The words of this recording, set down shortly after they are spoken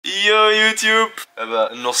Yo YouTube! We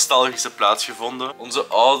hebben een nostalgische plaats gevonden. Onze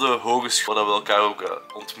oude hogeschool, waar we elkaar ook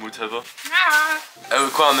ontmoet hebben. Ja. En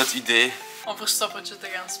we kwamen met het idee om Verstoppertje te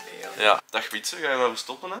gaan spelen. Ja, dag Wietse, ga je maar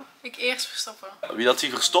verstoppen hè? Ik eerst verstoppen. Wie dat hier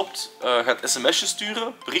verstopt, gaat sms'jes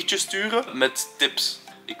sturen, berichtjes sturen met tips.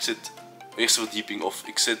 Ik zit eerste verdieping of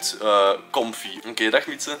ik zit comfy. Oké, dag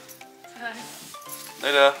Wietse.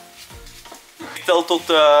 Dag. Dag. Ik tel tot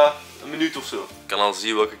een minuut of zo. Ik kan al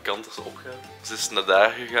zien welke kant ze opgaan. Ze is naar daar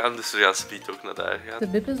gegaan, dus we gaan speed ook naar daar gaan. De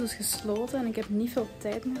bib is dus gesloten en ik heb niet veel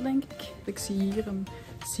tijd meer, denk ik. Ik zie hier een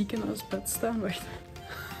ziekenhuisbed staan. Wacht.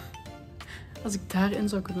 Als ik daarin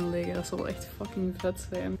zou kunnen liggen, dat zou wel echt fucking vet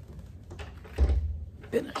zijn.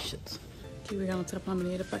 Binnen shit. Oké, we gaan de trap naar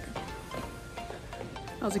beneden pakken.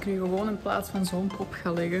 Als ik nu gewoon in plaats van zo'n pop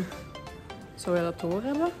ga liggen, zou jij dat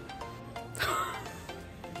doorhebben?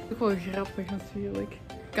 Ook wel grappig natuurlijk.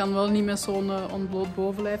 Ik kan wel niet met zo'n ontbloot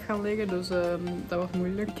bovenlijf gaan liggen, dus dat wordt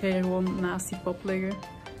moeilijk. Ik ga hier gewoon naast die pop liggen.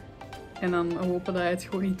 En dan hopen dat hij het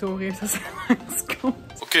gewoon niet door heeft als hij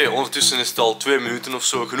langskomt. Oké, ondertussen is het al 2 minuten of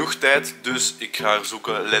zo. Genoeg tijd, dus ik ga haar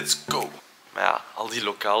zoeken. Let's go! Maar ja, al die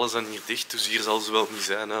lokalen zijn hier dicht, dus hier zal ze wel niet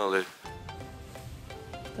zijn. Hè? Allee.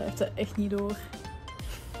 Dat heeft hij echt niet door.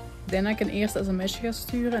 Ik denk dat ik een eerste sms'je ga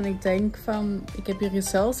sturen en ik denk van, ik heb hier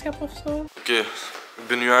gezelschap of zo. Oké, ik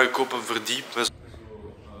ben nu aangekomen op verdiep.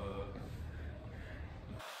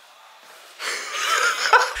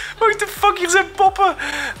 What the fuck, hier zijn poppen!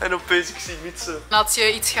 En opeens ik zie Mietse. Had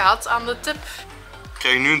je iets gehad aan de tip? Ik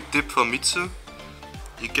krijg nu een tip van Mietse.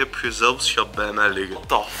 Ik heb gezelschap bij mij liggen. What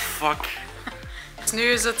the fuck? Dus nu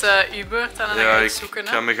is het uw beurt en dan ga je zoeken. Ik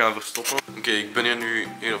ga me gaan verstoppen. Oké, ik ben hier nu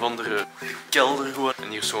een of andere kelder gewoon. En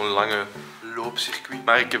hier is zo'n lange loopcircuit.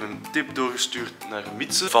 Maar ik heb een tip doorgestuurd naar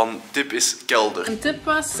Mietse. Van tip is kelder. Een tip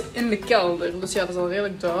was in de kelder. Dus ja, dat is al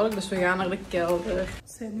redelijk duidelijk. Dus we gaan naar de kelder.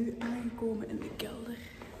 We zijn nu aangekomen in de kelder.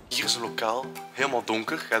 Hier is een lokaal, helemaal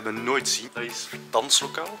donker, gaat me nooit zien. Dat is het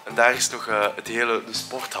danslokaal. En daar is nog de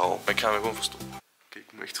sporthal. Maar ik ga me gewoon verstoppen. Oké, ik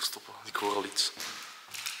moet echt verstoppen, want ik hoor al iets.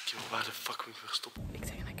 Oké, maar waar de fuck moet ik verstoppen? Ik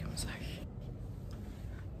denk dat ik hem zag.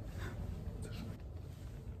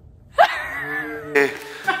 Nee.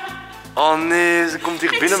 Oh nee, ze komt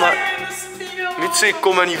hier binnen, maar... Mietse, ik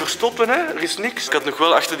kon me niet verstoppen, hè. Er is niks. Ik had nog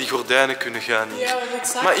wel achter die gordijnen kunnen gaan. Hier. Ja,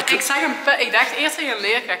 maar ik zag een pet. Ik dacht eerst dat je een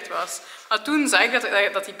leerkracht was. Maar toen zag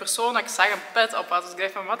ik dat die persoon dat ik zag een pet op had. Dus ik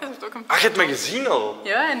dacht van, wat is het ook een pet? Ah, je hebt me gezien al.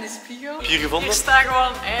 Ja, in die spiegel. Hier gevonden? Hier staat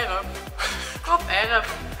gewoon eieren op. Kop eieren.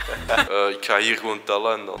 Ik ga hier gewoon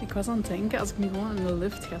tellen en dan... Ik was aan het denken als ik nu gewoon in de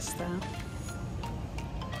lift ga staan.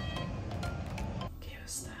 Oké,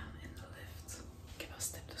 we staan in de lift. Ik heb als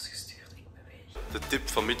tip dus gestuurd, ik beweeg. De tip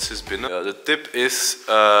van Mietse is binnen. Ja, de tip is,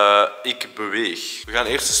 ik beweeg. We gaan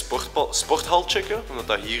eerst de sporthal checken, omdat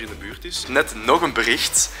dat hier in de buurt is. Net nog een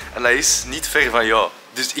bericht en dat is niet ver van jou.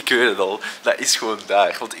 Dus ik weet het al, dat is gewoon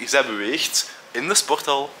daar. Want zij beweegt in de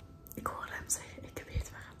sporthal. Ik hoorde hem zeggen, ik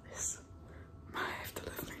weet waar het is. Maar hij heeft de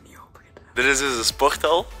lift nog niet open gedaan. Dit is dus de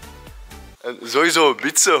sporthal. En sowieso,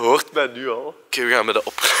 Mietse hoort mij nu al. Oké, we gaan bij de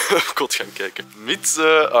opkot gaan kijken.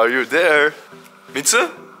 Mietse, are you there? Mietse?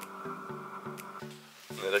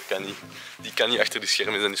 Nee, dat kan niet. Die kan niet achter die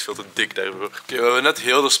schermen, die is veel te dik daarvoor. Oké, we hebben net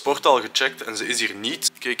heel de sporthal gecheckt en ze is hier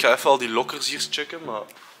niet. Oké, ik ga even al die lokkers hier checken, maar...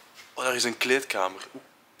 Oh, daar is een kleedkamer. Oeh.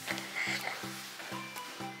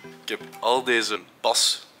 Ik heb al deze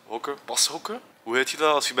pashokken. Hoe heet je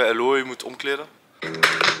dat als je bij LO je moet omkleden?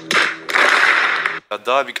 Ja,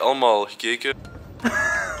 daar heb ik allemaal gekeken.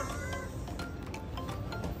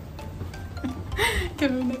 Ik heb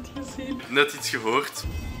hem net gezien. Net iets gehoord.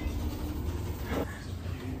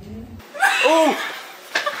 Oh!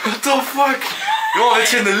 What the fuck? Joh, weet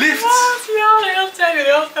je in de lift? Ja, de hele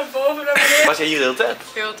tijd naar boven naar beneden. Was jij hier de hele tijd?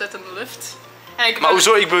 De hele tijd in de lift. En ik Maar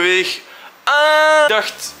hoezo, ik beweeg? Ik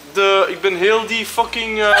dacht, ik ben heel die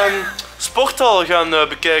fucking sporthal gaan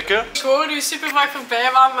bekijken. Ik hoorde u super vaak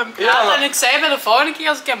voorbij wandelen en praten. Ja, maar... En ik zei bij de volgende keer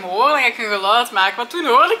als ik hem hoor, dan ga ik een geluid maken. Maar toen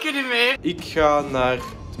hoorde ik u niet meer. Ik ga naar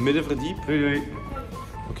het middenverdiep.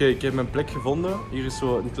 Oké, ik heb mijn plek gevonden. Hier is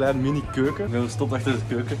zo een kleine mini-keuken. Ik ben verstopt achter de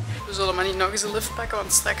keuken. We zullen maar niet nog eens een lift pakken,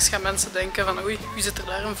 want straks gaan mensen denken van oei, wie zit er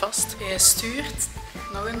daarin vast? Hij stuurt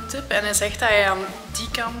nog een tip en hij zegt dat hij aan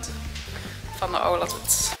die kant van de aula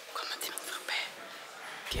zit. Er komt met iemand voorbij.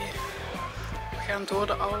 Oké, we gaan door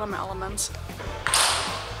de aula met alle mensen.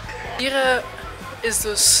 Hier is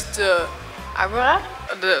dus de agora.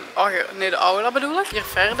 De aula bedoel ik. Hier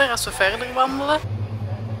verder, als we verder wandelen.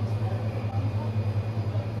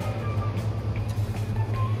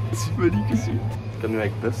 Super niet gezien. Ik kan nu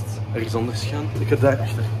eigenlijk best ergens anders gaan. Ik ga daar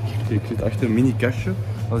achter. Ik zit achter een mini kastje.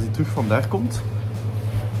 Als hij terug vandaar komt,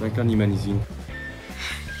 dan kan hij mij niet zien.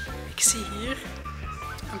 Ik zie hier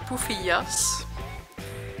een poefy jas.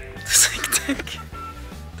 Dus ik denk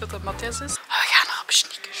dat dat Matthias is. We gaan erop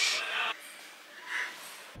sneaken.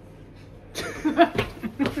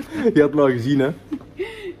 Je had me al gezien, hè?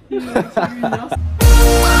 Ja, dat is een jas.